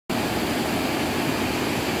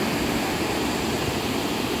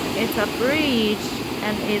it's a bridge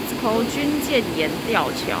and it's called 军舰岩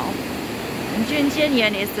吊桥. And 军舰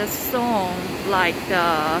岩 is the song like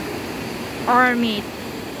the army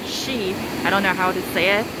ship. I don't know how to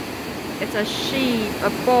say it. It's a ship, a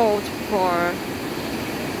boat for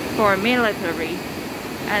military.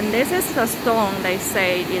 And this is the song. They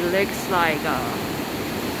say it looks like that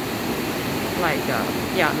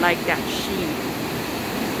sheep.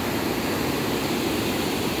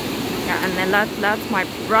 Yeah, and then that's my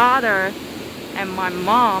brother and my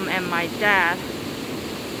mom and my dad.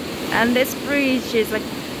 And this bridge is like,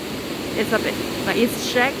 it's a bit like it's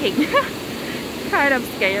shaking. Kind of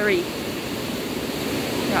scary.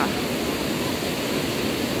 Yeah.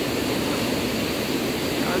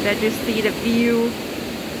 So that you see the view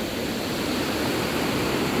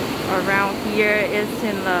around here is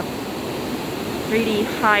in the pretty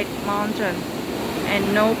high mountain,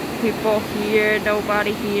 and no people here,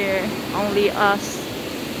 nobody here, only us.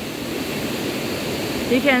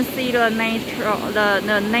 You can see the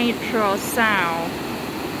natural sound,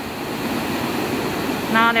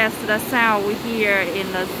 not as the sound we hear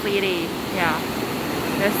in the city. Yeah,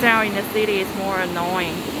 the sound in the city is more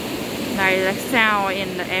annoying, like the sound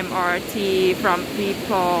in the MRT from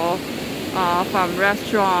people, from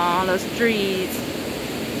restaurants, the streets,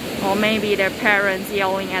 or maybe their parents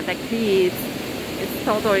yelling at the kids. It's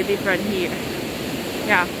totally different here.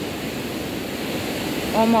 Yeah,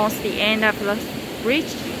 almost the end of the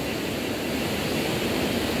bridge.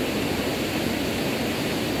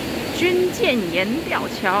 军舰岩吊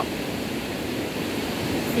桥.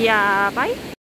 See ya, bye.